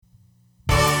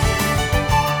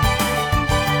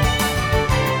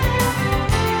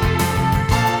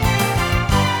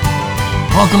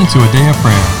Welcome to a day of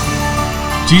prayer.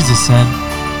 Jesus said,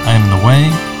 I am the way,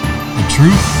 the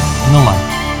truth, and the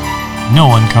life. No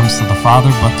one comes to the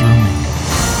Father but through me.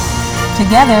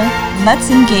 Together, let's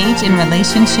engage in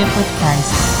relationship with Christ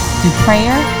through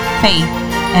prayer, faith,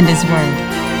 and His Word.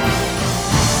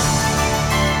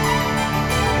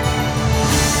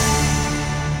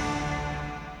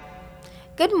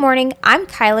 Good morning, I'm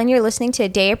Kyla, and you're listening to A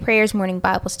Day of Prayer's morning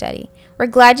Bible study. We're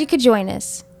glad you could join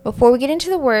us. Before we get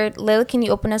into the Word, Layla, can you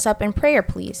open us up in prayer,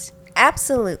 please?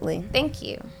 Absolutely. Thank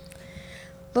you.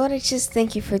 Lord, I just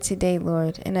thank you for today,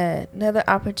 Lord, and another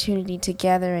opportunity to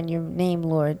gather in your name,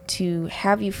 Lord, to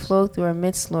have you flow through our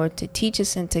midst, Lord, to teach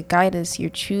us and to guide us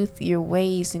your truth, your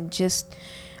ways, and just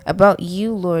about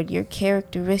you, Lord, your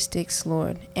characteristics,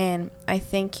 Lord. And I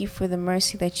thank you for the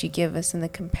mercy that you give us and the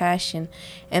compassion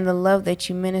and the love that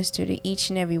you minister to each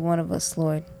and every one of us,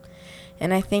 Lord.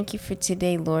 And I thank you for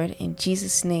today, Lord. In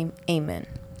Jesus' name, amen.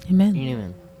 Amen.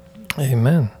 Amen.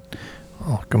 Amen.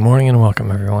 Well, good morning and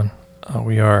welcome, everyone.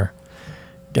 We are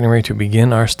getting ready to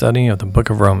begin our study of the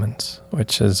book of Romans,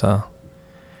 which is,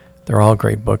 they're all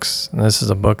great books. And this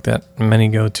is a book that many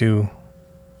go to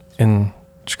in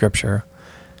Scripture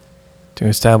to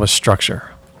establish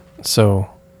structure. So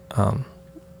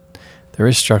there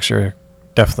is structure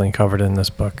definitely covered in this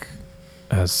book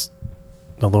as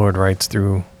the Lord writes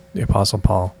through the Apostle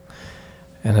Paul.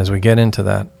 And as we get into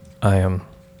that, I am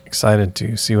excited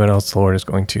to see what else the Lord is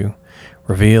going to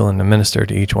reveal and to minister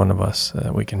to each one of us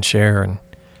that we can share and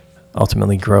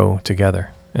ultimately grow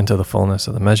together into the fullness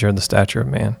of the measure of the stature of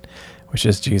man, which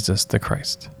is Jesus the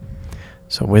Christ.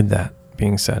 So with that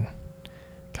being said,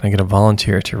 can I get a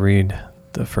volunteer to read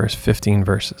the first 15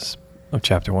 verses of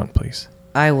chapter 1, please?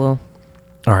 I will.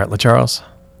 All right, LaCharles.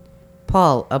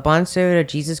 Paul, a bondservant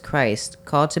of Jesus Christ,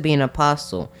 called to be an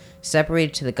apostle,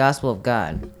 separated to the gospel of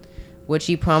God, which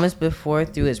he promised before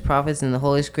through his prophets in the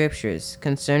Holy Scriptures,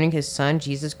 concerning his Son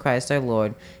Jesus Christ our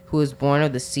Lord, who was born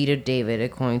of the seed of David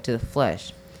according to the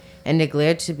flesh, and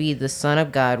declared to be the Son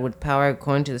of God with power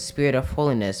according to the Spirit of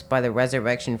holiness by the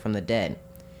resurrection from the dead.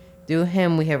 Through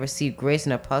him we have received grace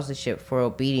and apostleship for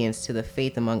obedience to the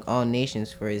faith among all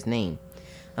nations for his name,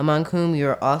 among whom you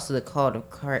are also the called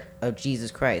of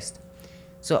Jesus Christ.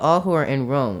 So all who are in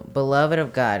Rome, beloved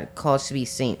of God, called to be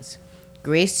saints,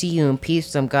 grace to you and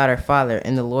peace from God our Father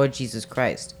and the Lord Jesus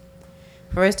Christ.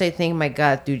 First I thank my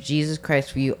God through Jesus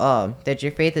Christ for you all, that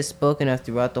your faith is spoken of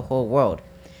throughout the whole world.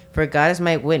 For God is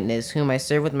my witness, whom I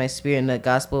serve with my spirit in the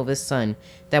gospel of his Son,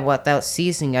 that without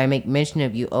ceasing I make mention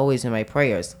of you always in my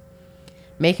prayers,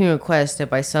 making request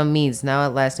that by some means now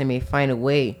at last I may find a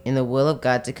way in the will of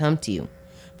God to come to you.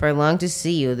 For I long to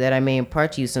see you, that I may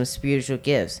impart to you some spiritual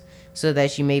gifts, so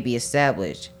that you may be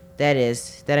established. That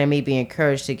is, that I may be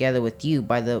encouraged together with you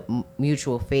by the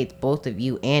mutual faith both of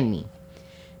you and me.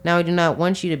 Now I do not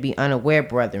want you to be unaware,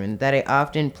 brethren, that I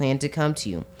often planned to come to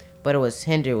you, but I was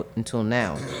hindered until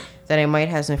now, that I might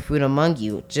have some fruit among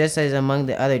you, just as among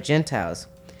the other Gentiles.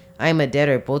 I am a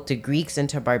debtor both to Greeks and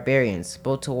to barbarians,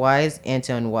 both to wise and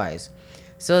to unwise.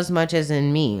 So as much as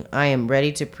in me, I am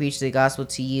ready to preach the gospel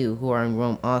to you who are in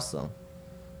Rome also.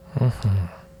 Mm-hmm.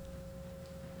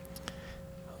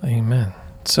 Amen.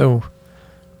 So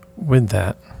with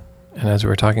that, and as we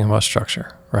were talking about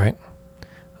structure, right?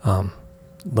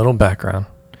 Little background.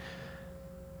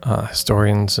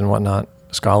 Historians and whatnot,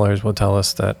 scholars will tell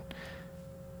us that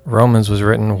Romans was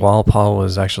written while Paul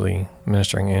was actually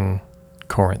ministering in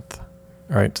Corinth,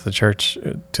 right? To the church,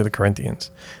 to the Corinthians,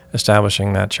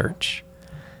 establishing that church.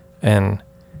 And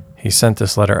he sent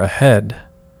this letter ahead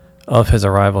of his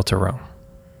arrival to Rome.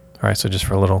 All right, so just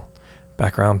for a little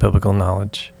background biblical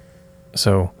knowledge.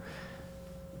 So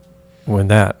with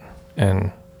that,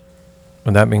 and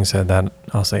with that being said, that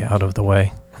I'll say out of the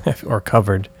way or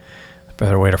covered, a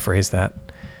better way to phrase that,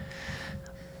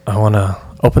 I want to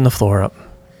open the floor up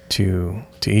to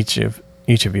each of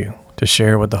you to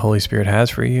share what the Holy Spirit has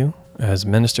for you, has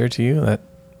ministered to you, that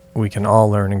we can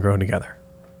all learn and grow together.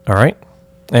 All right?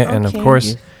 And of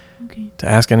course, to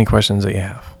ask any questions that you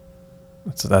have.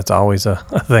 That's always a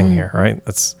thing here, right?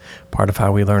 That's part of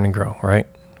how we learn and grow, right?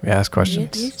 We ask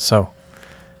questions. Yes. So,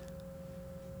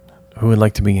 who would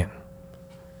like to begin?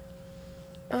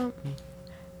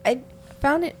 I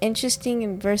found it interesting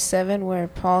in verse 7 where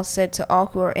Paul said to all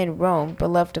who are in Rome,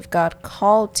 beloved of God,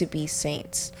 called to be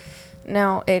saints.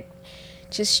 Now, it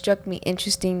just struck me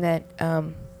interesting that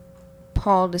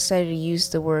Paul decided to use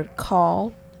the word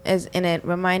call, and it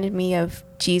reminded me of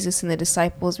Jesus and the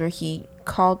disciples where he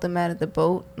called them out of the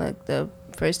boat, like the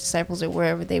first disciples or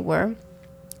wherever they were.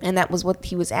 And that was what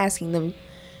he was asking them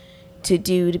to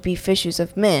do, to be fishers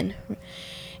of men.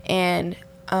 And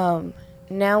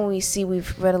now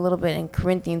we've read a little bit in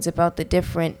Corinthians about the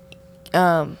different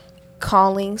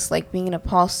callings, like being an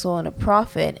apostle and a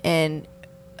prophet, and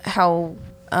how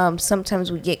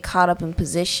sometimes we get caught up in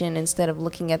position instead of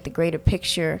looking at the greater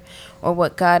picture or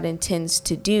what God intends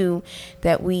to do,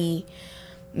 that we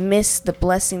miss the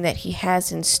blessing that he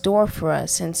has in store for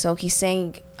us. And so he's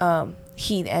saying,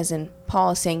 he, as in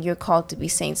Paul, is saying, you're called to be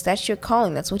saints. That's your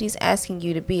calling. That's what he's asking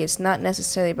you to be. It's not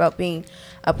necessarily about being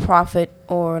a prophet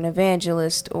or an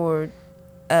evangelist or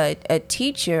a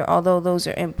teacher, although those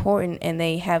are important and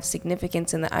they have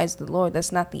significance in the eyes of the Lord.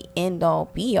 That's not the end all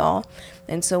be all.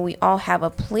 And so we all have a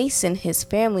place in his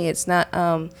family. It's not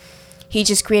he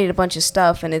just created a bunch of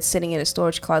stuff and it's sitting in a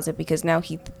storage closet because now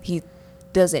he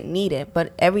doesn't need it.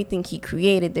 But everything he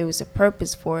created, there was a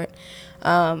purpose for it,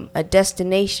 a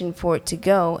destination for it to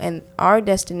go. And our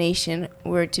destination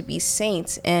were to be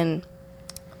saints and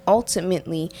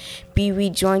ultimately be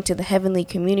rejoined to the heavenly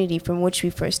community from which we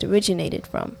first originated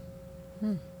from.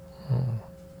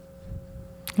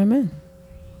 Amen.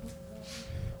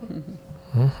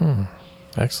 Mm-hmm.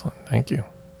 Excellent. Thank you.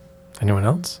 Anyone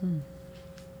else?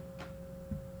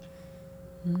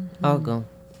 I'll go.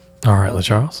 All right,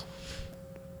 LaCharles.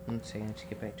 One second, I have to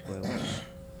get back to where I was.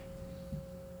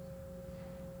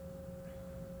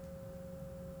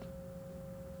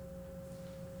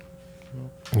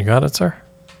 You got it, sir?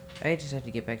 I just have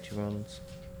to get back to Romans.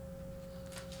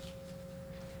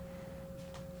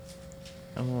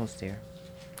 I'm almost there.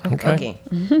 Okay.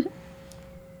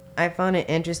 I found it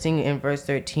interesting in verse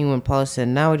 13 when Paul said,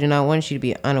 "Now I do not want you to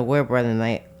be unaware, brethren, that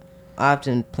I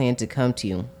often plan to come to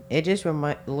you." It just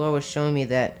the Lord was showing me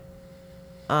that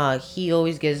he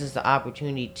always gives us the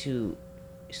opportunity to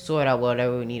sort out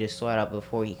whatever we need to sort out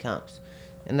before he comes.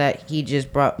 And that he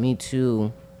just brought me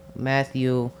to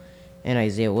Matthew and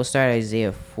Isaiah. We'll start at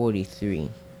Isaiah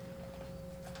 43.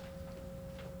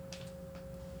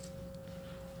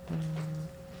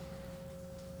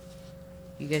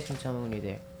 You guys can tell me when you're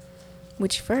there.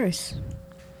 Which verse?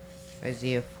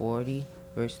 Isaiah 40,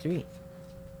 verse 3.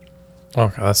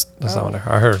 Okay, that's not what I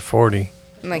heard. 40.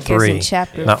 Like it's 3, in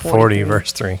chapter not 40, 43.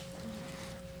 verse 3.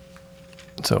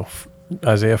 So,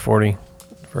 Isaiah 40,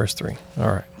 verse 3. All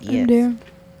right. Yes. Dear.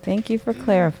 Thank you for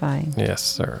clarifying. Yes,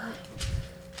 sir.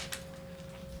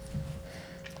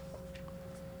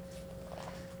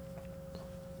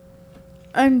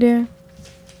 I'm there.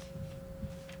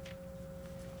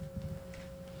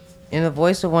 In the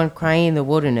voice of one crying in the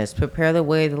wilderness, prepare the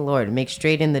way of the Lord, make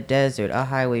straight in the desert a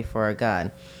highway for our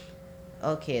God.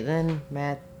 Okay, then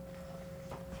Matthew.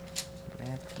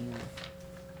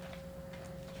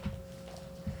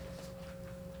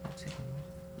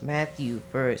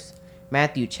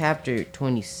 Matthew chapter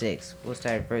 26. We'll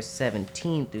start at verse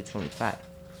 17 through 25.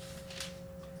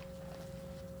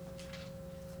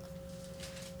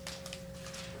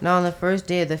 Now on the first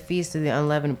day of the feast of the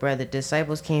unleavened bread, the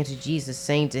disciples came to Jesus,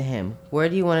 saying to him, "Where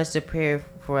do you want us to prepare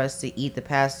for us to eat the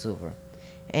Passover?"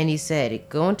 And he said,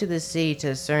 "Go into the city to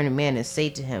a certain man and say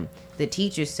to him, 'The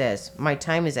teacher says, my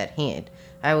time is at hand.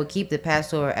 I will keep the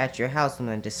Passover at your house with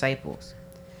my disciples.'"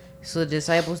 So the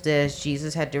disciples did as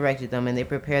Jesus had directed them, and they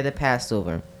prepared the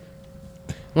Passover.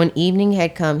 When evening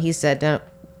had come, he sat down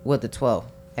with the 12.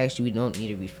 Actually, we don't need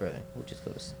to read further. We'll just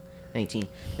go to 19.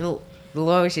 The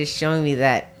Lord was just showing me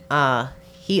that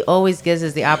he always gives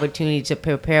us the opportunity to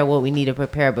prepare what we need to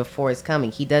prepare before it's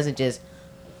coming. He doesn't just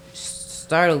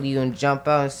startle you and jump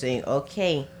out and say,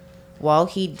 okay. While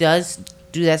he does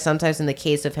do that sometimes in the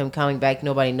case of him coming back,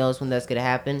 nobody knows when that's going to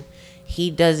happen.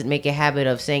 He doesn't make a habit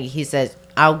of saying, he says,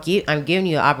 I'm giving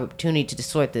you an opportunity to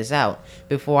sort this out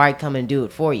before I come and do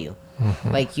it for you.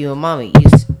 Mm-hmm. Like you and mommy, you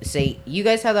say, you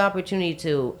guys have the opportunity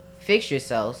to fix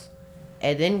yourselves,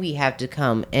 and then we have to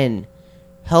come and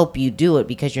help you do it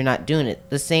because you're not doing it.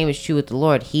 The same is true with the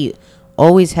Lord. He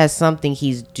always has something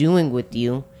he's doing with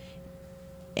you,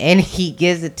 and he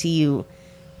gives it to you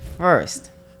first.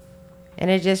 And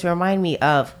it just reminds me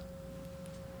of,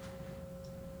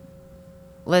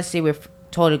 let's say we're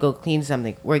told to go clean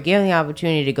something. We're given the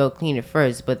opportunity to go clean it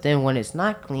first, but then when it's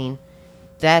not clean,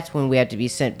 that's when we have to be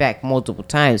sent back multiple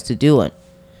times to do it.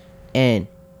 And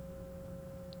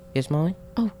yes, Molly?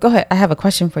 Oh, go ahead. I have a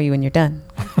question for you when you're done.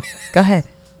 Go ahead.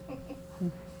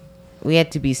 We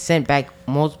had to be sent back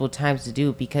multiple times to do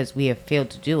it because we have failed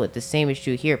to do it. The same is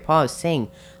true here. Paul is saying,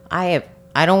 I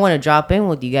don't want to drop in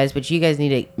with you guys, but you guys need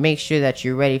to make sure that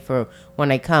you're ready for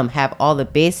when I come. Have all the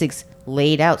basics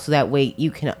laid out so that way you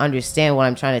can understand what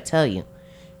I'm trying to tell you.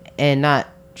 And not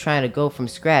trying to go from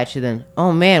scratch and then,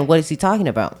 oh man, what is he talking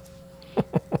about?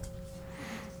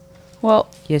 Well,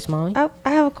 yes, Molly? I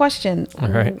have a question. All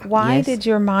right. Why Yes. did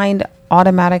your mind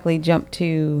automatically jump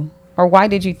to, Or why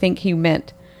did you think he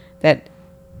meant that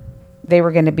they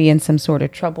were going to be in some sort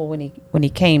of trouble when he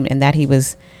came, and that he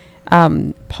was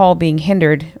Paul being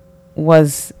hindered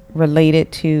was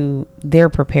related to their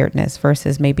preparedness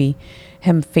versus maybe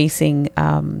him facing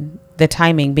the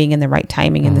timing, being in the right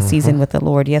timing in the season with the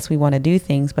Lord. Yes, we want to do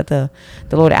things, but the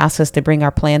Lord asks us to bring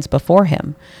our plans before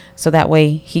him, so that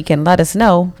way he can let us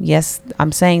know, yes,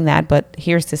 I'm saying that, but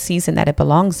here's the season that it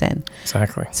belongs in.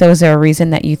 Exactly. So is there a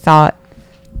reason that you thought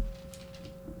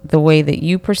the way that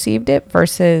you perceived it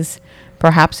versus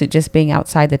perhaps it just being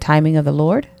outside the timing of the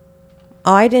Lord?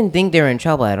 Oh, I didn't think they were in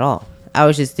trouble at all. I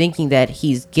was just thinking that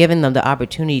he's given them the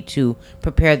opportunity to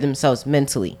prepare themselves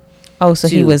mentally. Oh, so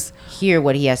he was hear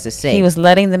what he has to say. He was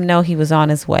letting them know he was on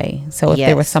his way. So if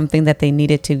there was something that they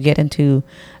needed to get into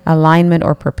alignment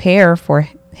or prepare for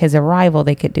his arrival,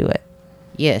 they could do it.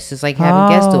 Yes, it's like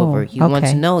having guests over. You want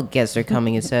okay. to know guests are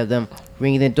coming instead of them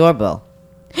ringing the doorbell.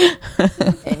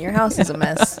 And your house is a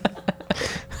mess.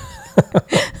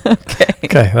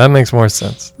 Okay, that makes more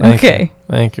sense. Thank Okay. you.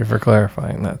 Thank you for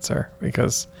clarifying that, sir.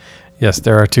 Because, yes,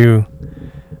 there are two,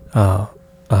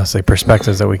 say,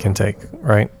 perspectives that we can take,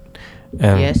 right?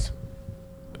 And Yes.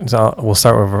 so we'll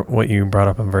start with what you brought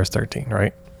up in verse 13,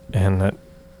 right? And that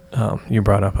you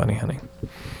brought up, honey.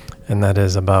 And that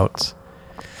is about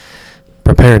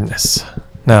preparedness.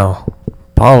 Now,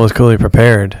 Paul was clearly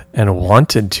prepared and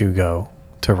wanted to go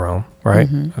to Rome, right?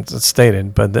 It's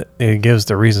stated, but it gives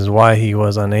the reasons why he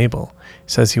was unable. He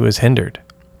says he was hindered.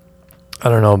 I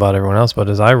don't know about everyone else, but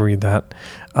as I read that,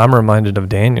 I'm reminded of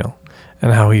Daniel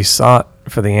and how he sought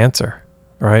for the answer,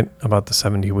 right? About the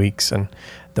 70 weeks and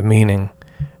the meaning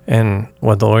and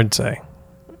what the Lord say,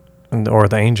 or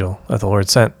the angel that the Lord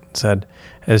sent said,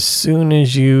 as soon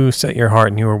as you set your heart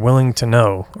and you were willing to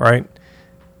know, right?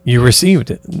 You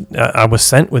received it. I was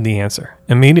sent with the answer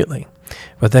immediately.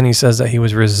 But then he says that he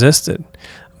was resisted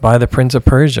by the prince of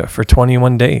Persia for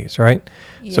 21 days, right?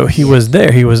 Yes. So he was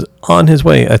there. He was on his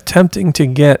way, attempting to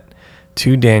get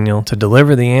to Daniel to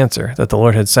deliver the answer that the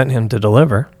Lord had sent him to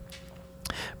deliver.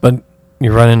 But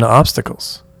you run into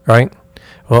obstacles, right?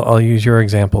 Well, I'll use your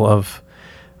example of,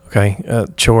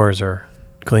 chores or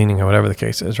cleaning or whatever the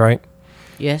case is, right?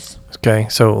 Yes. Okay,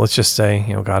 so let's just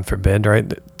say, God forbid,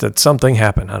 right, that something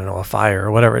happened. I don't know, a fire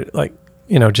or whatever.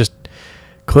 Just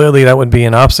clearly that would be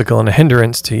an obstacle and a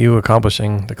hindrance to you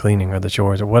accomplishing the cleaning or the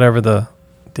chores or whatever the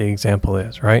example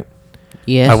is, right?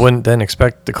 Yes. I wouldn't then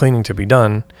expect the cleaning to be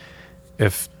done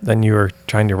if then you were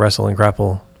trying to wrestle and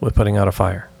grapple with putting out a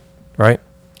fire, right?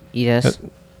 Yes.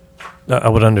 I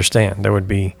would understand. There would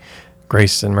be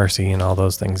grace and mercy and all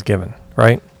those things given,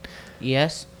 right?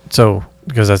 Yes. So,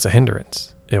 because that's a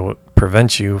hindrance, it would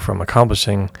prevent you from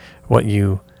accomplishing what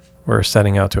you were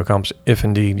setting out to accomplish, if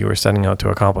indeed you were setting out to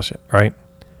accomplish it, right?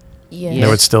 Yes. There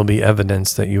would still be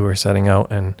evidence that you were setting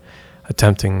out and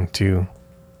attempting to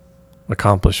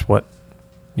accomplish what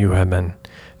you had been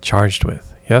charged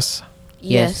with. Yes?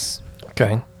 Yes.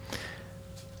 Okay.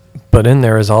 But in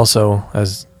there is also,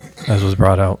 as was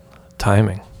brought out,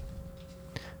 timing.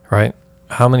 Right?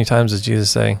 How many times does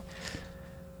Jesus say,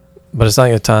 but it's not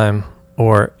yet time,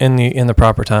 or in the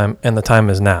proper time, and the time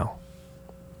is now?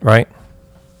 Right?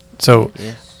 So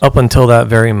up until that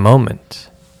very moment,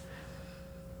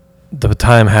 the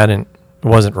time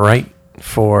wasn't right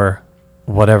for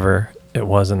whatever it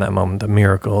was in that moment, the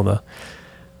miracle,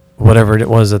 whatever it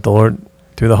was that the Lord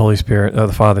through the Holy Spirit, or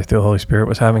the Father through the Holy Spirit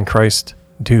was having Christ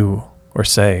do or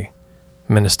say,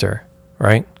 minister,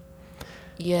 right?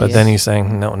 Yes. But then he's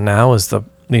saying, no, now is the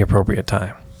appropriate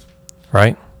time,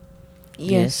 right?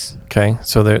 Yes. Okay,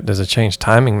 so there's a change.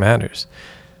 Timing matters.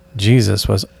 Jesus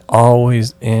was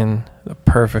always in the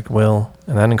perfect will,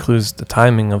 and that includes the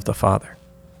timing of the Father.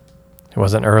 He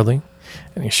wasn't early,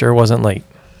 and he sure wasn't late,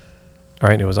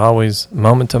 right? It was always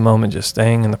moment to moment, just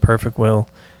staying in the perfect will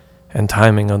and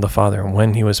timing of the Father and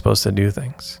when he was supposed to do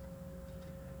things.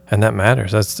 And that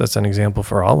matters. That's an example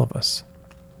for all of us.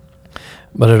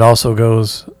 But it also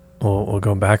goes, we'll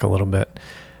go back a little bit.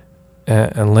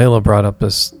 And Layla brought up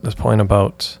this point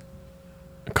about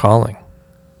calling.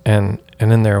 And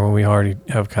in there, we already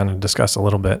have kind of discussed a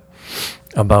little bit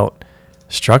about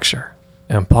structure.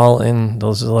 And Paul, in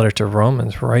those letter to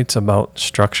Romans, writes about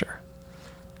structure.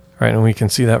 Right? And we can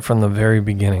see that from the very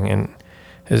beginning in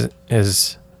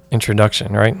his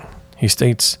introduction, right? He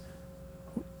states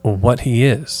what he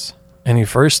is. And he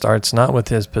first starts not with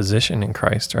his position in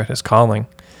Christ, right? His calling.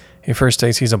 He first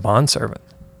states he's a bondservant.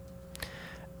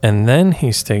 And then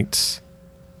he states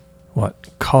what?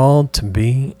 Called to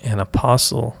be an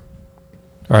apostle,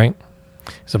 right?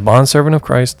 He's a bondservant of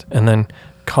Christ, and then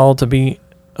called to be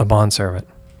a bondservant.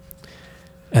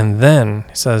 And then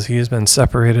he says he has been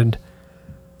separated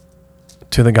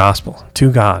to the gospel,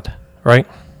 to God, right?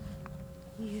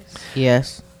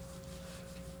 Yes.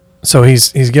 So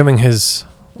he's giving his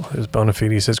bona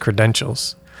fides, his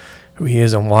credentials, who he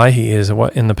is and why he is, and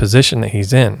what in the position that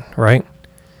he's in, right?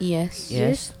 Yes.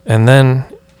 Yes. And then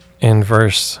in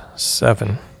verse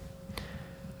 7,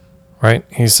 right,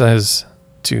 he says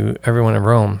to everyone in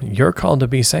Rome, you're called to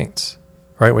be saints,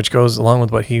 right? Which goes along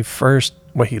with what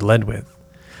he led with.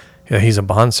 Yeah, he's a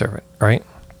bondservant, right?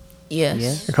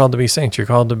 Yes. You're called to be saints. You're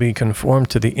called to be conformed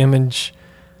to the image,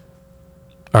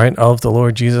 all right, of the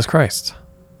Lord Jesus Christ,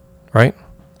 right?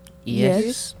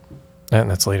 Yes. And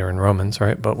that's later in Romans,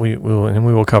 right? But we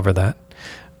will cover that.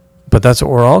 But that's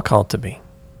what we're all called to be.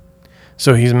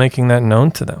 So he's making that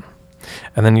known to them.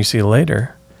 And then you see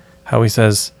later how he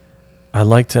says, I'd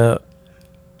like to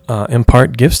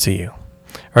impart gifts to you.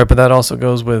 Right? But that also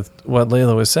goes with what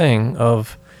Layla was saying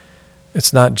of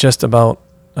it's not just about,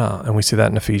 and we see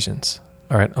that in Ephesians,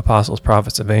 all right, apostles,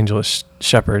 prophets, evangelists,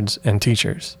 shepherds, and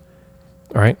teachers.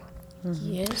 All right?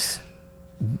 Yes.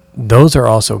 Those are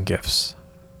also gifts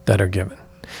that are given.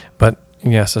 But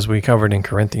yes, as we covered in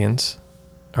Corinthians,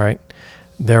 all right,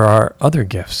 there are other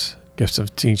gifts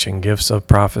of teaching, gifts of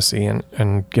prophecy,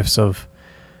 and gifts of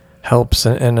helps,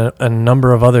 and a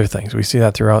number of other things. We see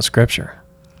that throughout Scripture.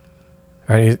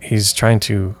 Right? He's trying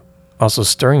to also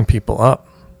stirring people up,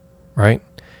 right?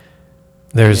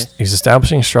 He's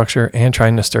establishing structure and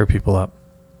trying to stir people up,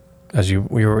 as you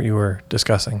were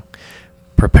discussing.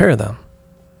 Prepare them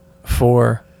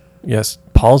for, yes,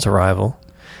 Paul's arrival,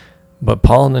 but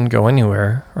Paul didn't go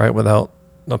anywhere, right, without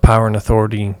the power and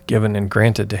authority given and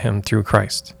granted to him through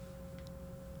Christ.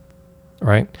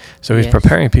 Right? So he's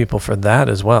preparing people for that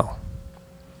as well.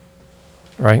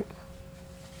 Right?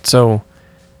 So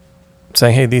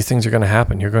saying, hey, these things are going to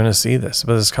happen. You're going to see this.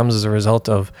 But this comes as a result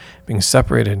of being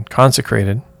separated,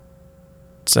 consecrated,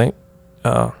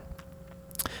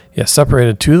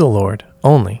 separated to the Lord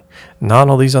only, not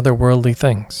all these other worldly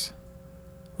things.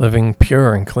 Living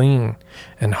pure and clean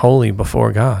and holy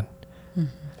before God.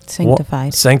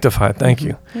 Sanctified. Sanctified, thank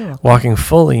you. You're welcome. Walking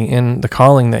fully in the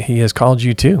calling that he has called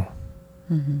you to.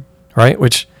 Right?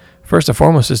 Which, first and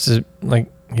foremost, is to, like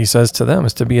he says to them,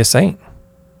 is to be a saint.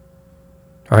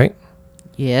 Right?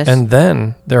 Yes. And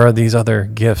then there are these other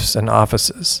gifts and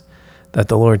offices that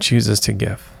the Lord chooses to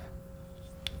give.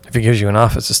 If he gives you an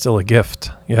office, it's still a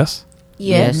gift. Yes?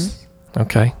 Yes.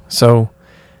 Okay. So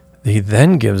he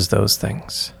then gives those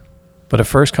things. But it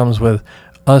first comes with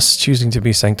us choosing to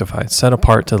be sanctified, set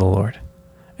apart to the Lord,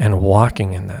 and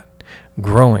walking in that,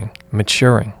 growing,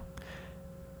 maturing,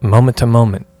 moment to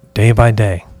moment, day by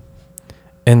day,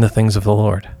 in the things of the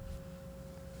Lord.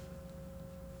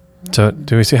 So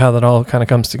do we see how that all kind of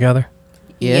comes together?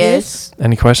 Yes.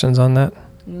 Any questions on that?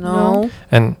 No.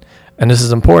 And this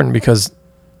is important because,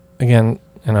 again,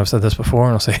 and I've said this before,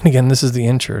 and I'll say it again, this is the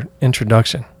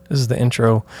introduction. This is the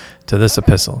intro to this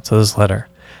epistle, to this letter.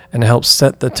 And it helps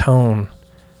set the tone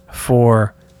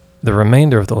for the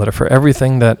remainder of the letter, for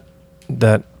everything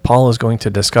that Paul is going to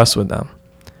discuss with them.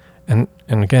 And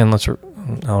again,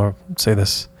 I'll say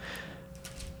this.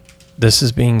 This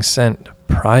is being sent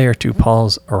prior to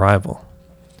Paul's arrival.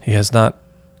 He has not,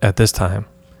 at this time,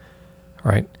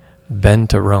 right, been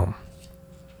to Rome.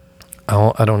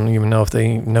 I don't even know if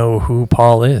they know who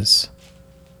Paul is,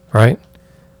 right?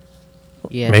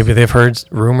 Yes. Maybe they've heard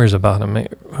rumors about him.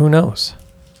 Who knows?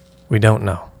 We don't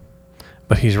know.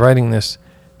 But he's writing this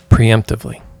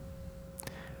preemptively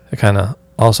to kind of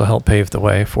also help pave the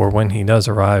way for when he does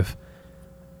arrive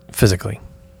physically,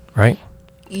 right?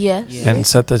 Yes. And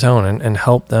set the tone and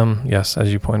help them, yes,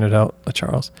 as you pointed out,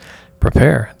 Charles,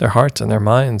 prepare their hearts and their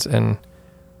minds and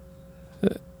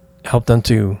help them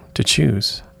to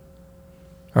choose,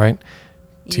 right?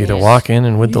 To either walk in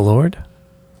and with the Lord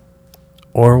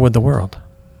or with the world,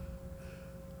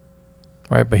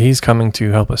 right? But he's coming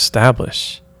to help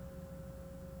establish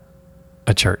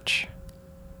a church,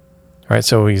 right?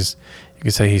 So you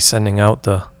could say he's sending out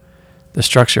the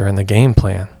structure and the game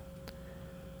plan,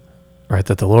 right,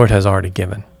 that the Lord has already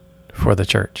given for the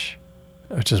church,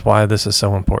 which is why this is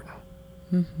so important.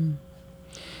 Mm-hmm.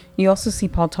 You also see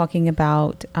Paul talking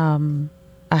about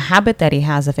a habit that he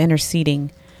has of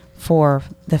interceding for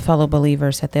the fellow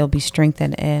believers, that they'll be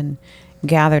strengthened and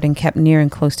gathered and kept near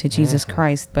and close to Jesus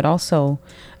Christ. But also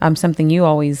something you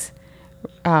always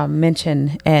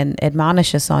mention and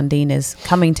admonish us on, Dean, is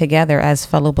coming together as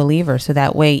fellow believers, so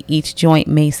that way each joint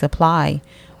may supply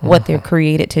what they're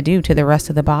created to do to the rest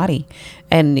of the body.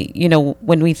 And,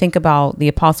 when we think about the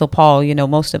Apostle Paul,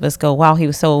 most of us go, wow, he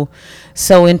was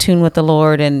so in tune with the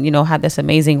Lord and, had this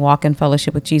amazing walk in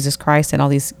fellowship with Jesus Christ and all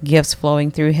these gifts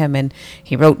flowing through him. And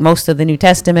he wrote most of the New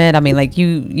Testament. I mean, like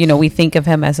we think of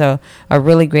him as a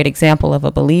really great example of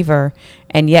a believer.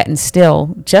 And yet and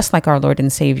still, just like our Lord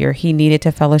and Savior, he needed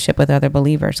to fellowship with other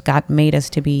believers. God made us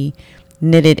to be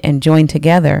knitted and joined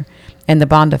together in the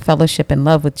bond of fellowship and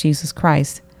love with Jesus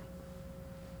Christ.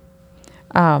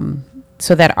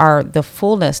 So that the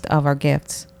fullness of our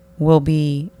gifts will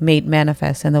be made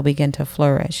manifest and they'll begin to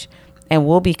flourish and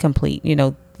will be complete.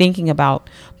 Thinking about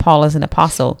Paul as an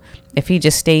apostle, if he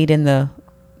just stayed in the,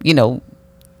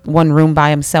 one room by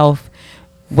himself,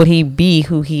 would he be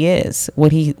who he is?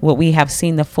 Would we have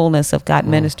seen the fullness of God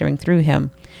ministering through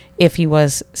him if he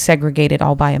was segregated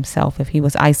all by himself, if he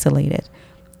was isolated?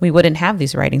 We wouldn't have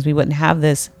these writings. We wouldn't have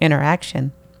this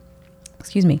interaction.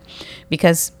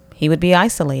 Because he would be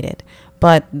isolated.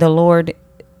 But the Lord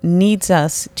needs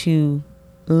us to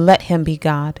let him be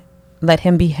God, let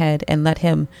him be head, and let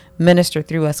him minister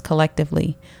through us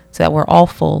collectively so that we're all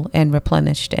full and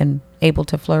replenished and able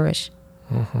to flourish.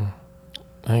 Mm-hmm.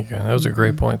 Thank you. Those are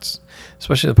great points,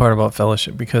 especially the part about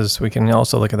fellowship, because we can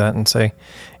also look at that and say,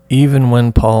 even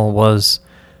when Paul was,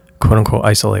 quote unquote,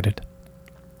 isolated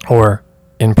or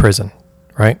in prison,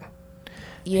 right?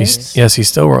 Yes. He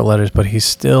still wrote letters, but he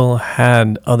still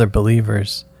had other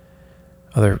believers,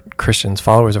 other Christians,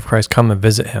 followers of Christ come and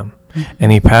visit him. Mm-hmm.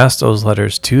 And he passed those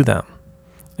letters to them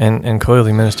and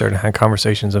clearly ministered and had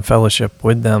conversations and fellowship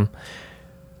with them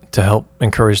to help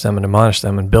encourage them and admonish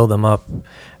them and build them up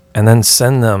and then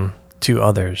send them to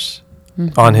others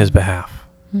on his behalf,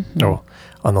 or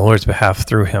on the Lord's behalf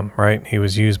through him, right? He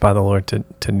was used by the Lord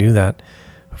to do that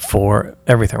for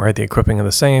everything, right? The equipping of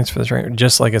the saints for the strength,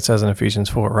 just like it says in Ephesians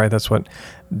 4, right? That's what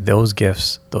those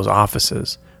gifts, those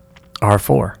offices are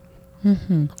for.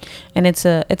 Mm-hmm. And it's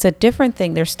a different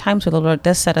thing. There's times where the Lord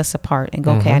does set us apart and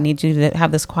go, okay, I need you to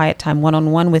have this quiet time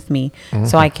one-on-one with me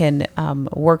so I can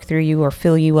work through you or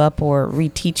fill you up or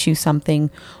reteach you something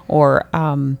or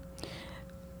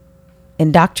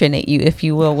indoctrinate you, if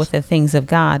you will, with the things of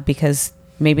God, because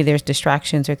maybe there's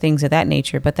distractions or things of that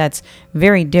nature. But that's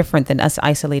very different than us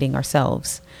isolating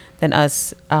ourselves, than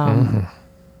us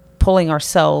pulling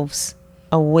ourselves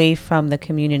away from the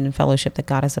communion and fellowship that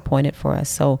God has appointed for us.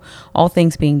 So all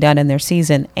things being done in their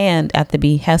season and at the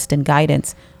behest and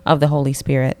guidance of the Holy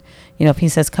Spirit. If he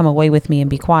says, come away with me and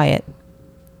be quiet,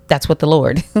 that's what the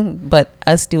Lord, but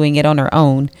us doing it on our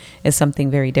own is something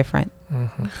very different.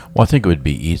 Well, I think it would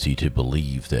be easy to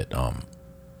believe that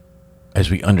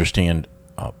as we understand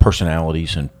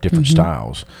personalities and different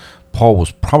styles, Paul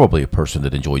was probably a person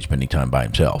that enjoyed spending time by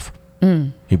himself.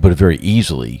 He would have very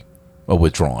easily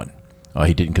withdrawn.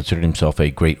 He didn't consider himself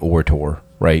a great orator,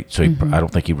 right? So I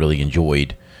don't think he really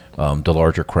enjoyed the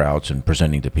larger crowds and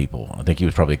presenting to people. I think he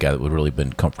was probably a guy that would really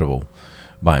been comfortable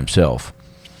by himself.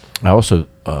 I also,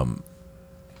 and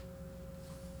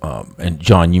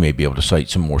John, you may be able to cite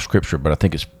some more scripture, but I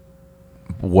think it's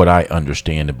what I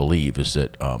understand and believe is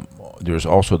that there's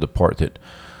also the part that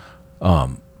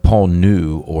Paul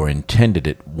knew or intended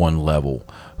at one level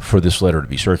for this letter to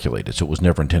be circulated. So it was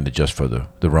never intended just for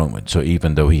the Romans. So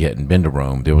even though he hadn't been to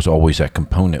Rome, there was always that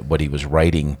component. What he was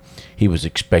writing, he was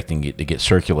expecting it to get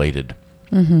circulated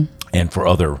and for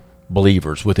other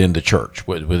believers within the church,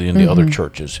 within the other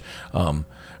churches,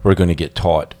 were going to get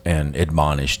taught and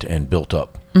admonished and built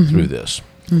up through this.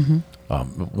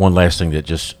 One last thing that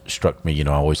just struck me, I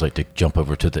always like to jump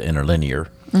over to the interlinear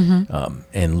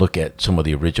and look at some of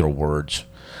the original words.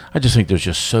 I just think there's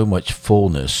just so much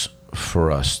fullness for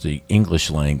us. The English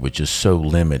language is so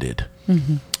limited.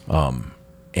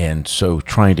 And so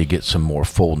trying to get some more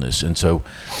fullness. And so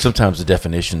sometimes the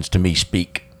definitions to me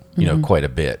speak, quite a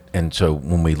bit. And so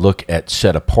when we look at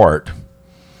set apart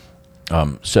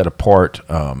comes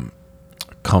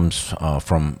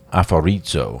from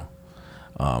aphorizo.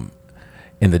 And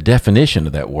the definition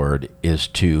of that word is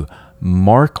to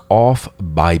mark off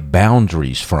by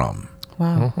boundaries from.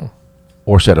 Wow.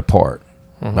 Or set apart.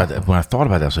 When I thought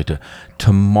about that, I was like,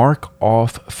 to mark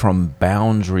off from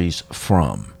boundaries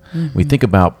from. We think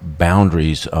about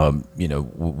boundaries,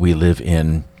 we live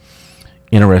in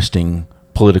interesting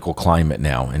political climate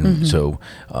now. And so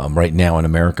right now in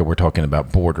America, we're talking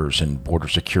about borders and border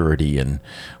security and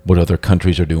what other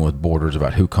countries are doing with borders,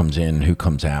 about who comes in and who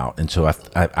comes out. And so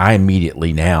I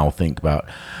immediately now think about,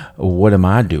 what am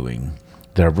I doing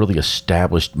that I've really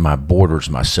established my borders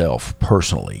myself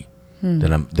personally,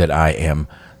 that I am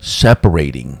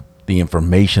separating the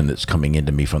information that's coming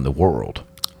into me from the world.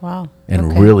 Wow.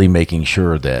 And really making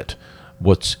sure that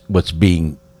what's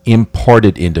being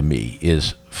imparted into me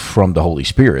is from the Holy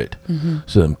Spirit.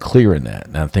 So I'm clear in that.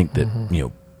 And I think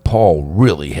that, Paul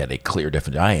really had a clear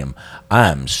definition.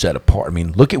 I'm set apart. I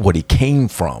mean, look at what he came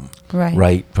from,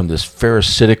 right? From this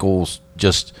Pharisaical,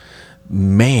 just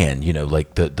man,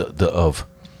 like the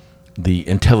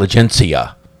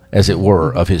intelligentsia, as it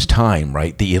were, of his time,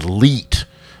 right? The elite,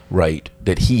 right?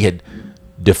 That he had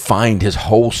defined his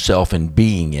whole self and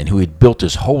being in, who had built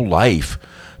his whole life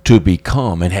to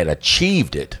become and had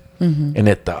achieved it. And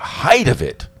at the height of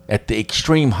it, at the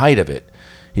extreme height of it,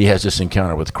 he has this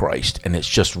encounter with Christ, and it's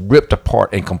just ripped apart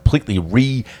and completely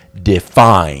redefined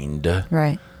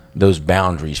those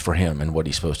boundaries for him and what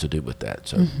he's supposed to do with that.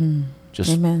 So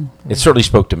just, Amen. It certainly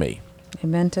spoke to me.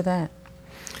 Amen to that.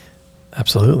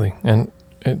 Absolutely. And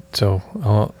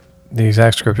so the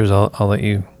exact scriptures I'll let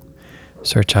you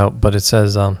search out, but it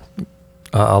says, I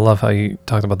love how you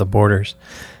talked about the borders.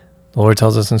 The Lord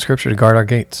tells us in scripture to guard our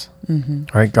gates,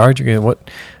 right? Guard your gate.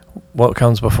 What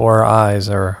comes before our eyes,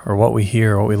 or what we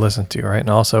hear, what we listen to, right? And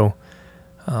also,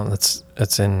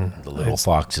 that's in The little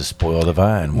foxes spoil the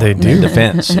vine. They do. The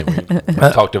fence. We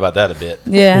talked about that a bit.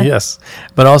 Yeah. Yes,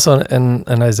 but also in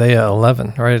Isaiah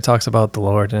 11, right? It talks about the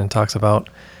Lord, and it talks about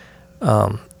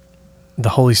the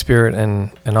Holy Spirit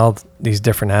and all these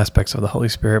different aspects of the Holy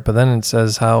Spirit. But then it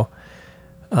says how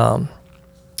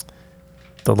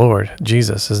the Lord,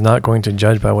 Jesus, is not going to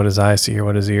judge by what his eyes see or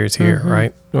what his ears hear,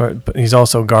 right? But he's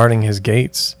also guarding his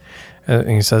gates. And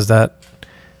he says that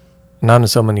not in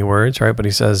so many words, right? But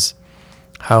he says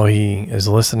how he is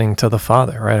listening to the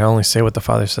Father, right? I only say what the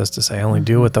Father says to say. I only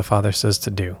do what the Father says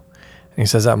to do. And he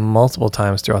says that multiple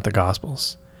times throughout the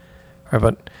Gospels, right?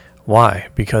 But why?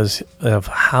 Because of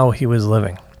how he was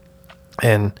living.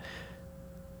 And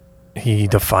he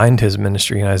defined his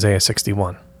ministry in Isaiah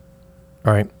 61,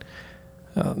 right?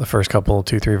 The first couple,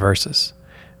 2-3 verses.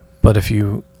 But if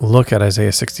you look at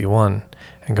Isaiah 61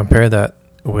 and compare that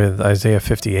with Isaiah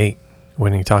 58,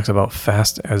 when he talks about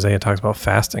Isaiah talks about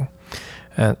fasting.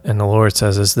 And the Lord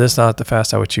says, is this not the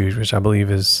fast I would choose? Which I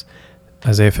believe is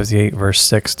Isaiah 58, verse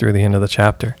 6 through the end of the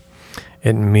chapter.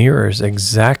 It mirrors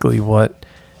exactly what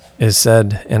is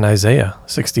said in Isaiah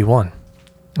 61.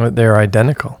 They're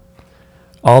identical.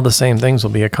 All the same things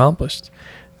will be accomplished.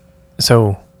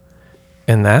 So,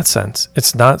 in that sense,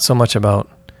 it's not so much about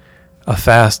a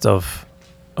fast of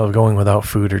going without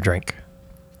food or drink,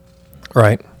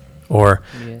 right? Or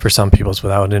for some people, it's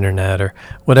without internet or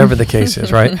whatever the case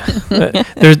is, right?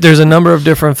 There's a number of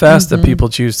different fasts that people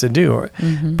choose to do,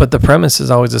 but the premise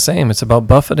is always the same. It's about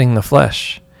buffeting the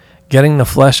flesh, getting the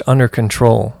flesh under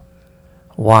control.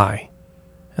 Why?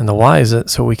 And the why is it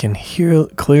so we can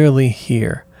clearly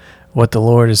hear what the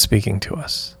Lord is speaking to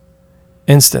us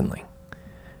instantly.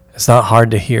 It's not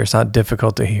hard to hear. It's not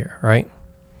difficult to hear, right?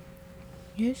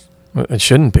 Yes. It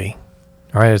shouldn't be,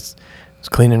 right? It's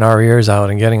cleaning our ears out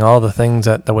and getting all the things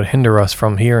that would hinder us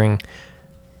from hearing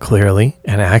clearly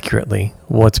and accurately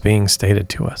what's being stated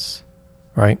to us,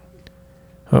 right?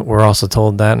 We're also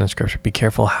told that in Scripture, be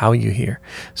careful how you hear.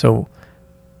 So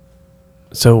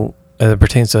as it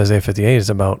pertains to Isaiah 58, it's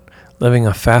about living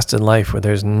a fasted life where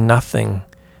there's nothing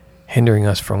hindering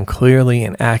us from clearly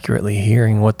and accurately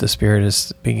hearing what the Spirit is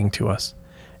speaking to us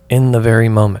in the very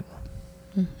moment.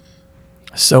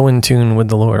 So in tune with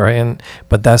the Lord, right?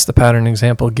 But that's the pattern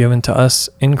example given to us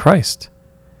in Christ.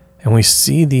 And we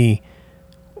see the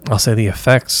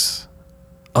effects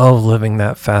of living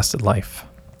that fasted life.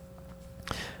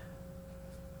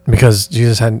 Because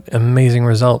Jesus had amazing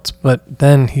results. But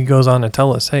then he goes on to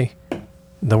tell us, hey,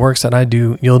 the works that I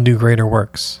do, you'll do greater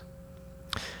works.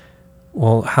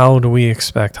 Well, how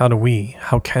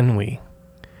can we,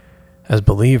 as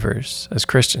believers, as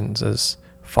Christians, as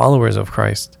followers of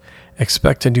Christ,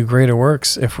 expect to do greater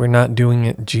works if we're not doing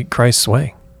it Christ's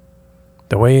way?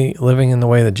 Living in the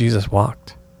way that Jesus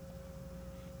walked.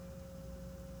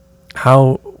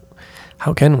 How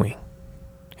can we?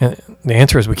 The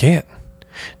answer is we can't,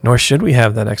 nor should we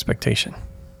have that expectation.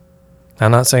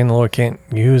 I'm not saying the Lord can't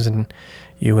use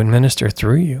you and minister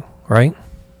through you, right?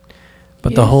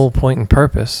 But the whole point and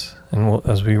purpose, and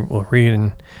as we will read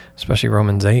in especially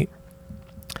Romans 8,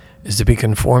 is to be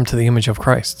conformed to the image of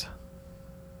Christ.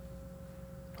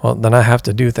 Well, then I have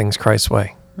to do things Christ's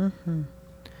way.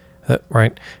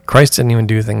 Right? Christ didn't even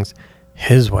do things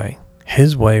his way.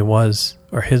 His way was,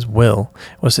 or his will,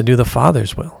 was to do the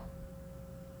Father's will.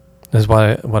 That's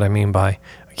what I mean by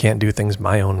I can't do things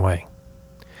my own way.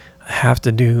 I have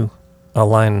to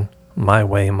align my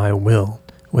way, my will,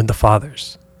 with the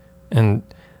Father's. And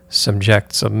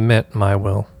submit my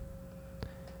will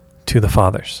to the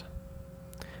Father's,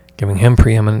 giving him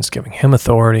preeminence, giving him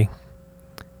authority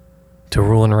to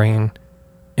rule and reign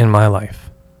in my life,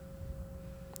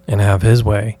 and have his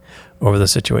way over the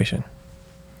situation.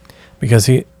 Because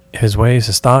his ways,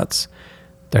 his thoughts,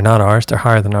 they're not ours, they're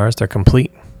higher than ours, they're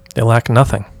complete. They lack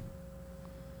nothing.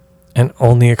 And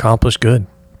only accomplish good.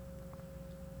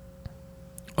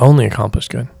 Only accomplish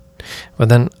good. But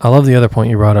then I love the other point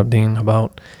you brought up, Dean,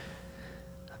 about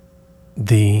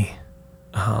the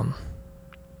I'll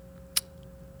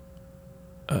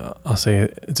say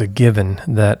it's a given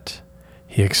that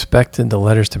he expected the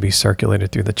letters to be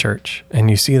circulated through the church. And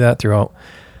you see that throughout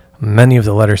many of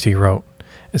the letters he wrote.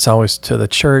 It's always to the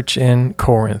church in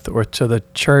Corinth or to the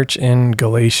church in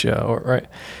Galatia, or right,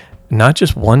 not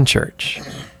just one church.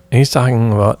 And he's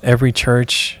talking about every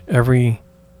church, every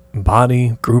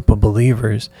body, group of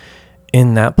believers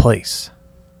in that place.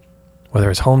 Whether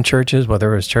it's home churches,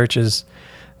 whether it's churches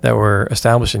that were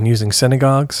established in using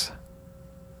synagogues,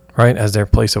 right, as their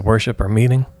place of worship or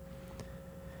meeting.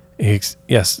 He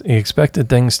expected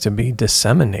things to be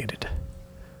disseminated,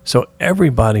 so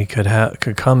everybody could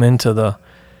come into the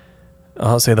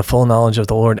full knowledge of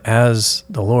the Lord as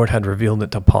the Lord had revealed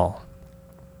it to Paul,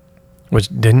 which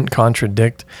didn't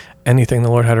contradict anything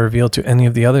the Lord had revealed to any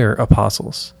of the other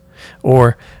apostles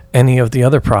or any of the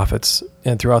other prophets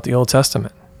and throughout the Old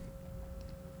Testament.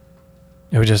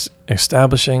 It was just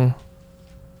establishing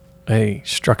a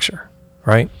structure,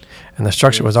 right? And the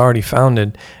structure was already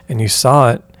founded, and you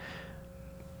saw it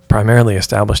primarily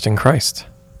established in Christ.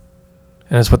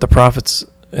 And it's what the prophets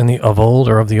of old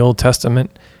or of the Old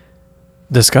Testament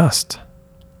discussed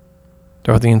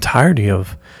throughout the entirety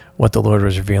of what the Lord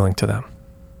was revealing to them.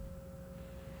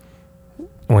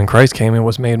 When Christ came, it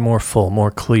was made more full,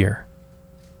 more clear.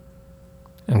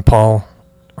 And Paul,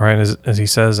 right, as he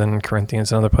says in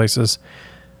Corinthians and other places,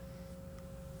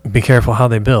 be careful how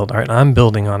they build. All right, I'm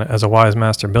building on it as a wise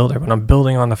master builder, but I'm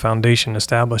building on the foundation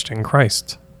established in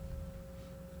Christ.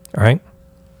 All right?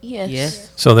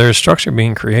 Yes. So there's structure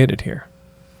being created here.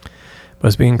 But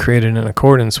it's being created in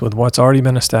accordance with what's already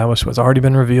been established, what's already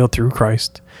been revealed through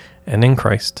Christ and in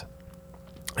Christ.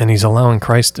 And he's allowing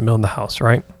Christ to build the house,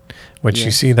 right? Which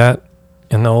you see that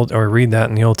in the Old, or read that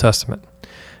in the Old Testament.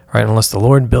 Right? Unless the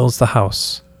Lord builds the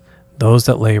house, those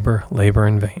that labor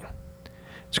in vain.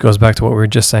 Which goes back to what we were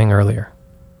just saying earlier.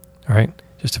 All right?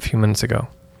 Just a few minutes ago.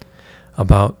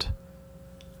 About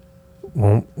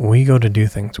when we go to do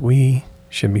things, we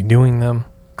should be doing them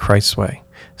Christ's way,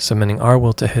 submitting our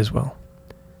will to his will.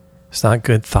 It's not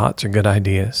good thoughts or good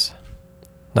ideas,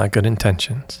 not good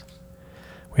intentions.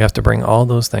 We have to bring all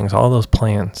those things, all those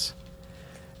plans,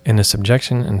 into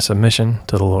subjection and submission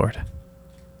to the Lord.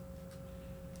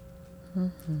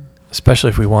 Especially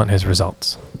if we want his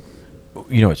results.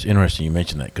 You know, it's interesting you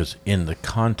mentioned that, because in the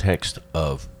context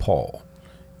of Paul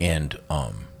and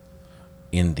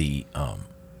in the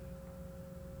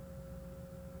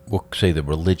we'll say the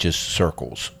religious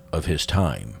circles of his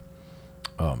time,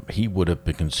 he would have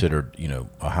been considered,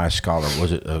 a high scholar.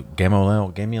 Was it Gamaliel?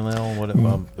 Gamaliel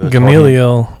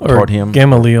or taught him,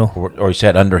 Gamaliel, or he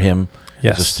sat under him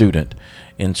yes. as a student.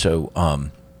 And so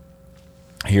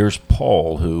here's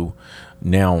Paul, who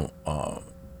now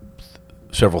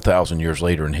several thousand years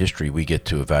later in history, we get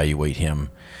to evaluate him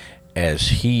as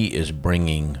he is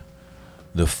bringing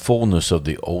the fullness of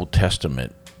the Old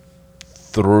Testament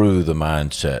through the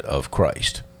mindset of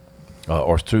Christ,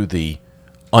 or through the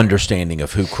understanding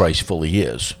of who Christ fully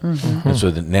is. Mm-hmm. And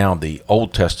so that now the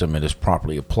Old Testament is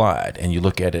properly applied, and you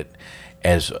look at it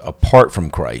as apart from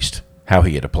Christ, how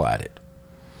he had applied it,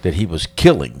 that he was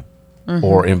killing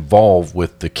or involved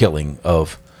with the killing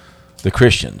of the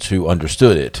Christians who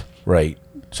understood it, right?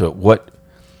 So what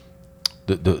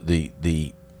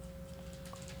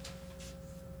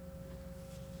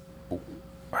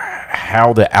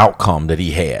how the outcome that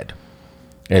he had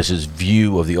as his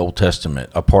view of the Old Testament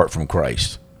apart from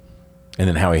Christ, and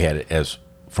then how he had it as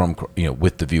from,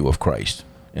 with the view of Christ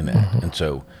in that. And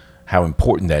so how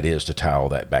important that is to tie all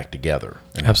that back together.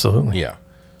 And absolutely. Yeah.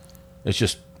 It's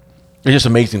just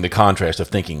amazing, the contrast of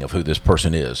thinking of who this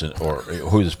person is, or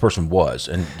who this person was,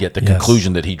 and yet the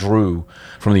conclusion that he drew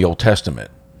from the Old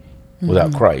Testament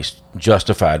without Christ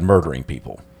justified murdering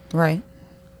people. Right.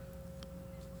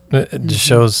 It just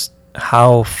shows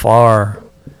how far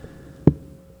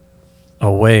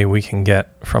away we can get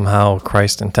from how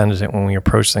Christ intended it when we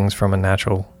approach things from a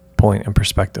natural point and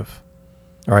perspective.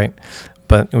 All right?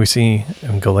 But we see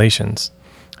in Galatians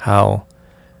how,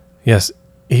 yes,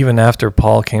 even after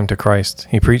Paul came to Christ,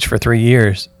 he preached for 3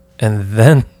 years, and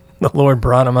then the Lord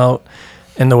brought him out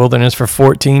in the wilderness for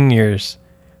 14 years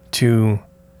to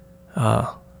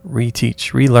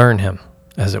relearn him,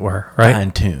 as it were, right?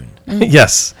 Fine tune.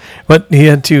 Yes, but he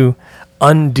had to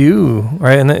undo,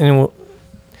 right? And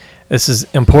this is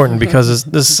important because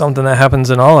this is something that happens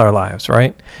in all our lives,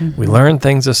 right? We learn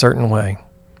things a certain way.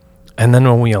 And then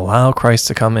when we allow Christ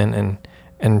to come in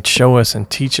and show us and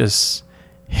teach us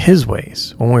his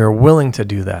ways, when we are willing to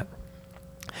do that,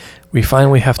 we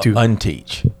find we have to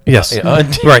unteach. Yes. Yeah,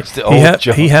 unteach right. the old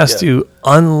junk, He has to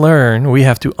unlearn. We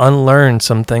have to unlearn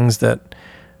some things that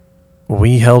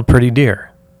we held pretty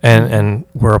dear and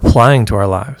we're applying to our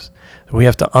lives. We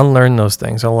have to unlearn those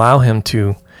things, allow him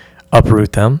to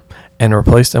uproot them and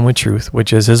replace them with truth,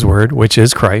 which is his word, which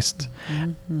is Christ,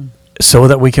 so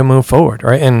that we can move forward,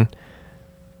 right? And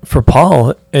for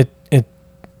Paul, and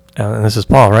this is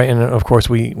Paul, right? And of course,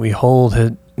 we hold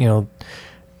his,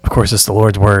 of course, it's the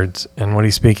Lord's words and what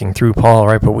he's speaking through Paul,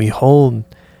 right? But we hold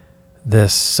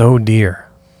this so dear,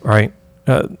 right?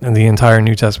 In the entire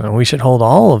New Testament, we should hold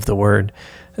all of the word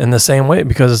in the same way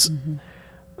because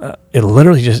it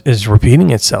literally just is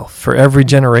repeating itself for every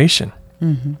generation.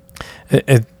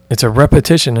 It's a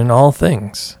repetition in all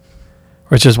things,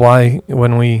 which is why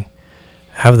when we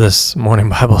have this morning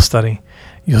Bible study,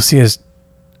 you'll see us,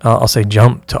 I'll say,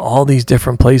 jump to all these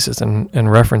different places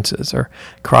and references or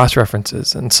cross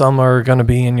references, and some are going to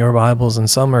be in your Bibles and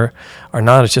some are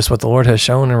not. It's just what the Lord has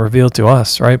shown and revealed to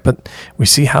us, right? But we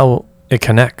see how it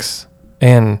connects,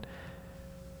 and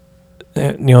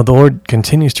the Lord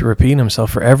continues to repeat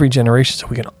himself for every generation, so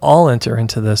we can all enter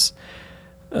into this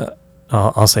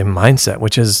I'll say mindset,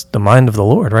 which is the mind of the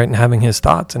Lord, right? And having his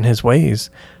thoughts and his ways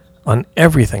on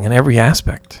everything and every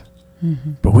aspect.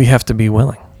 But we have to be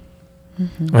willing.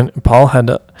 And Paul had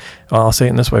to, I'll say it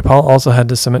in this way, Paul also had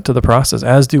to submit to the process,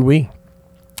 as do we.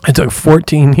 It took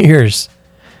 14 years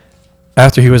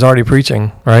after he was already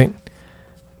preaching, right?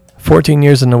 14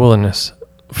 years in the wilderness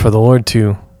for the Lord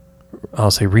to,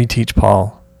 I'll say, reteach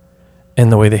Paul in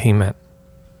the way that he meant.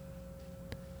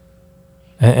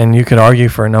 And you could argue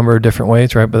for a number of different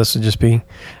ways, right? But this would just be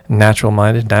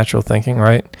natural-minded, natural thinking,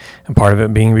 right? And part of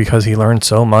it being because he learned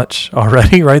so much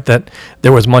already, right? That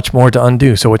there was much more to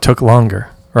undo, so it took longer,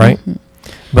 right?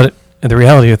 But the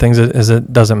reality of things is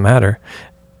it doesn't matter.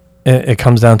 It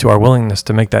comes down to our willingness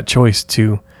to make that choice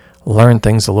to learn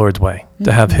things the Lord's way,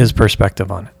 to have his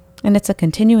perspective on it. And it's a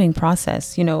continuing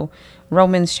process.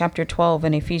 Romans chapter 12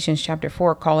 and Ephesians chapter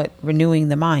 4 call it renewing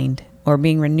the mind, or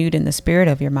being renewed in the spirit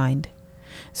of your mind.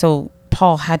 So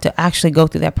Paul had to actually go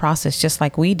through that process just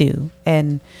like we do.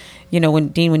 And,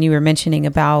 when you were mentioning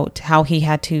about how he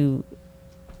had to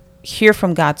hear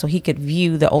from God so he could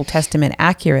view the Old Testament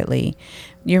accurately,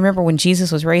 you remember when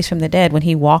Jesus was raised from the dead, when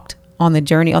he walked on the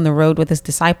journey on the road with his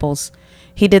disciples,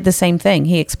 he did the same thing.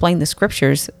 He explained the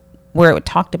scriptures where it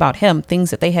talked about him,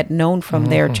 things that they had known from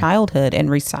their childhood and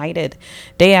recited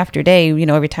day after day,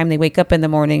 every time they wake up in the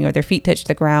morning or their feet touch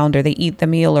the ground or they eat the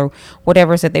meal or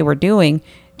whatever that they were doing.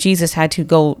 Jesus had to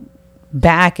go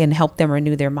back and help them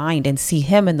renew their mind and see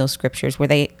him in those scriptures where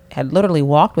they had literally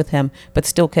walked with him, but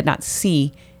still could not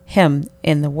see him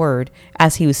in the word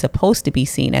as he was supposed to be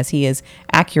seen, as he is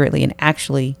accurately and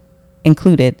actually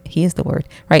included. He is the word,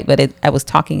 right? But I was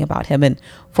talking about him and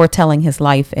foretelling his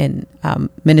life and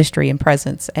ministry and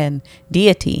presence and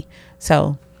deity.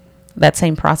 So that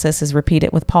same process is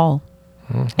repeated with Paul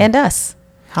and us.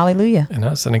 Hallelujah. And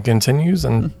us, and it continues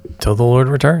until the Lord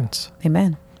returns.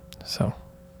 Amen. So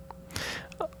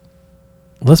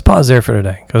let's pause there for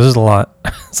today, because there's a lot.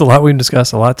 It's a lot we've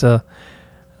discussed, a lot to,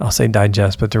 I'll say,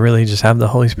 digest, but to really just have the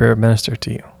Holy Spirit minister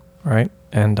to you, right?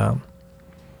 And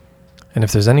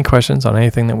if there's any questions on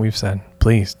anything that we've said,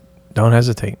 please don't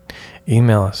hesitate.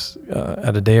 Email us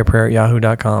at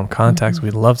adayofprayer@yahoo.com. Contact us.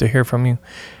 We'd love to hear from you.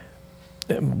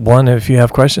 One, if you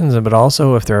have questions, but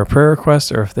also if there are prayer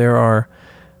requests, or if there are,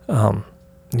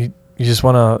 you just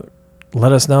want to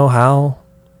let us know how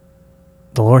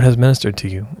the Lord has ministered to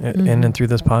you in and through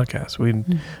this podcast. We'd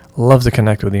love to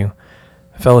connect with you,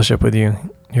 fellowship with you,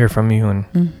 hear from you,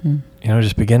 and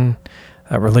just begin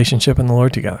a relationship in the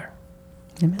Lord together.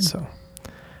 Amen. So,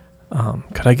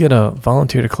 could I get a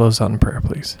volunteer to close out in prayer,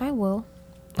 please? I will.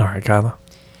 All right, Kyla.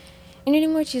 In your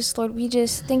name, Lord Jesus, Lord, we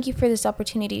just thank you for this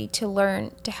opportunity to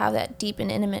learn, to have that deep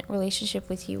and intimate relationship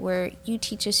with you, where you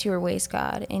teach us your ways,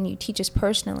 God, and you teach us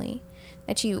personally,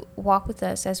 that you walk with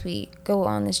us as we go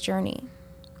on this journey.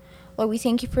 Lord, we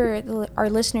thank you for our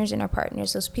listeners and our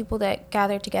partners, those people that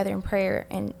gather together in prayer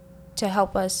and to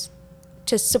help us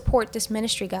to support this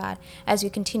ministry, God, as we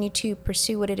continue to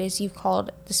pursue what it is you've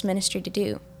called this ministry to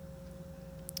do.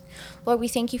 Lord, we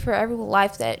thank you for every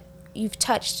life that you've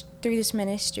touched through this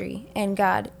ministry, and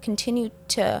God, continue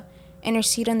to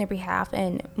intercede on their behalf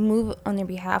and move on their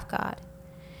behalf, God.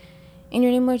 In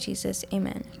your name, Lord Jesus,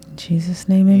 amen. In Jesus'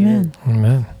 name, amen.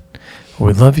 Amen. Well,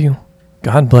 we love you.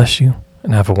 God bless you,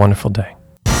 and have a wonderful day.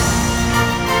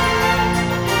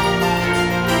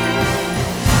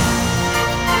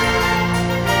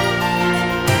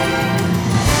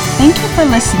 Thank you for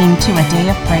listening to A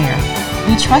Day of Prayer.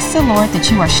 We trust the Lord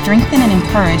that you are strengthened and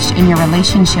encouraged in your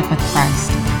relationship with Christ.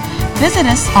 Visit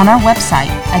us on our website,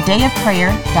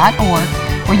 adayofprayer.org,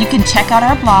 where you can check out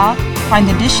our blog, find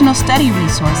additional study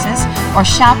resources, or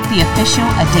shop the official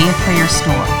A Day of Prayer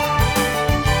store.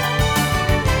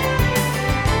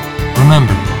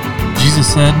 Remember, Jesus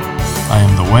said, "I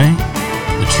am the way,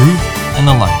 the truth, and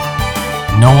the life.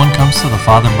 No one comes to the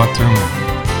Father but through me."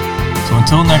 So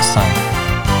until next time,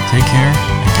 take care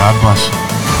and God bless you.